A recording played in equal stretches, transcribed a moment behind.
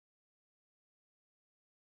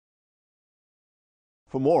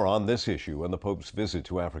For more on this issue and the Pope's visit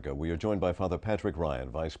to Africa, we are joined by Father Patrick Ryan,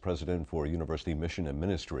 Vice President for University Mission and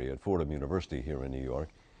Ministry at Fordham University here in New York.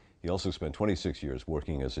 He also spent 26 years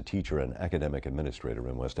working as a teacher and academic administrator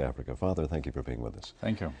in West Africa. Father, thank you for being with us.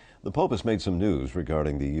 Thank you. The Pope has made some news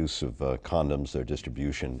regarding the use of condoms, their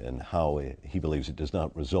distribution, and how he believes it does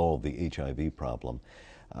not resolve the HIV problem.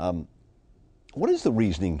 What is the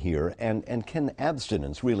reasoning here, and can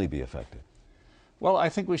abstinence really be effective? Well, I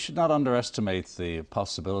think we should not underestimate the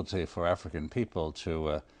possibility for African people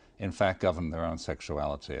to, in fact, govern their own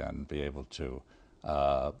sexuality and be able to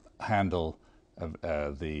handle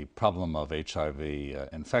the problem of HIV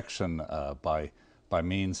infection by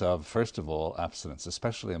means of, first of all, abstinence,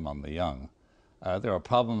 especially among the young. There are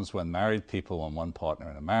problems when married people, when one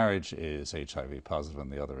partner in a marriage is HIV positive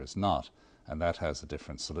and the other is not, and that has a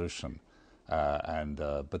different solution.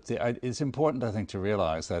 But it's important, I think, to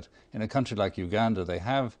realize that in a country like Uganda, they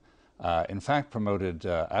have, in fact, promoted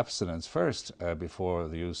abstinence first before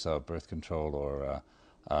the use of birth control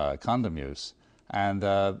or condom use. And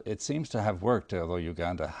it seems to have worked, although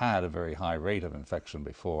Uganda had a very high rate of infection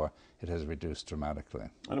before, it has reduced dramatically.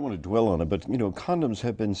 I don't want to dwell on it, but, you know, condoms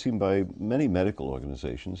have been seen by many medical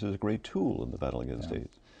organizations as a great tool in the battle against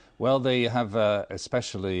AIDS. Well, they have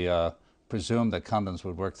especially presumed that condoms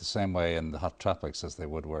would work the same way in the hot tropics as they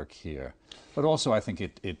would work here. But also I think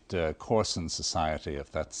it coarsens society, if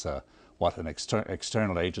that's what an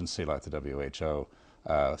external agency like the WHO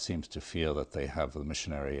seems to feel that they have the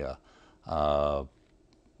missionary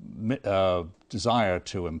desire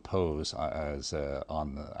to impose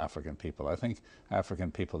on African people. I think African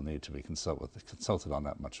people need to be consulted on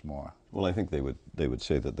that much more. Well, I think they would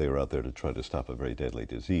say that they are out there to try to stop a very deadly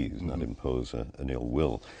disease, not impose an ill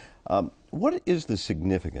will. What is the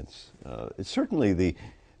significance? It's certainly the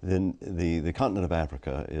continent of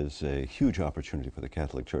Africa is a huge opportunity for the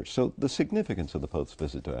Catholic Church. So the significance of the Pope's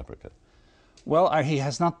visit to Africa? Well, he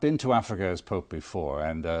has not been to Africa as Pope before,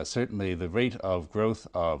 and certainly the rate of growth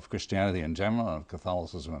of Christianity in general and of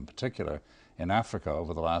Catholicism in particular in Africa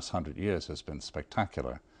over the last 100 years has been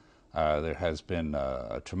spectacular. There has been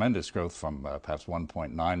a tremendous growth from perhaps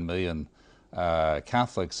 1.9 million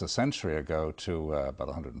Catholics a century ago to about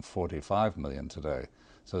 145 million today.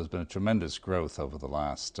 So there's been a tremendous growth over the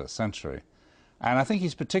last century. And I think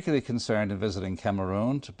he's particularly concerned in visiting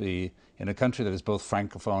Cameroon, to be in a country that is both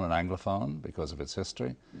Francophone and Anglophone because of its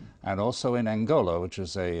history, and also in Angola, which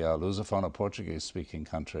is a Lusophone or Portuguese-speaking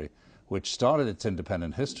country, which started its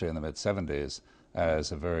independent history in the mid-70s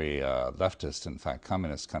as a very leftist, in fact,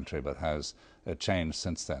 communist country, but has changed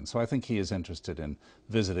since then. So I think he is interested in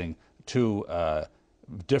visiting two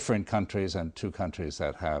different countries and two countries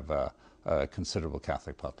that have a considerable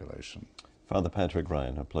Catholic population. Father Patrick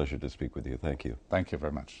Ryan, a pleasure to speak with you. Thank you. Thank you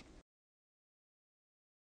very much.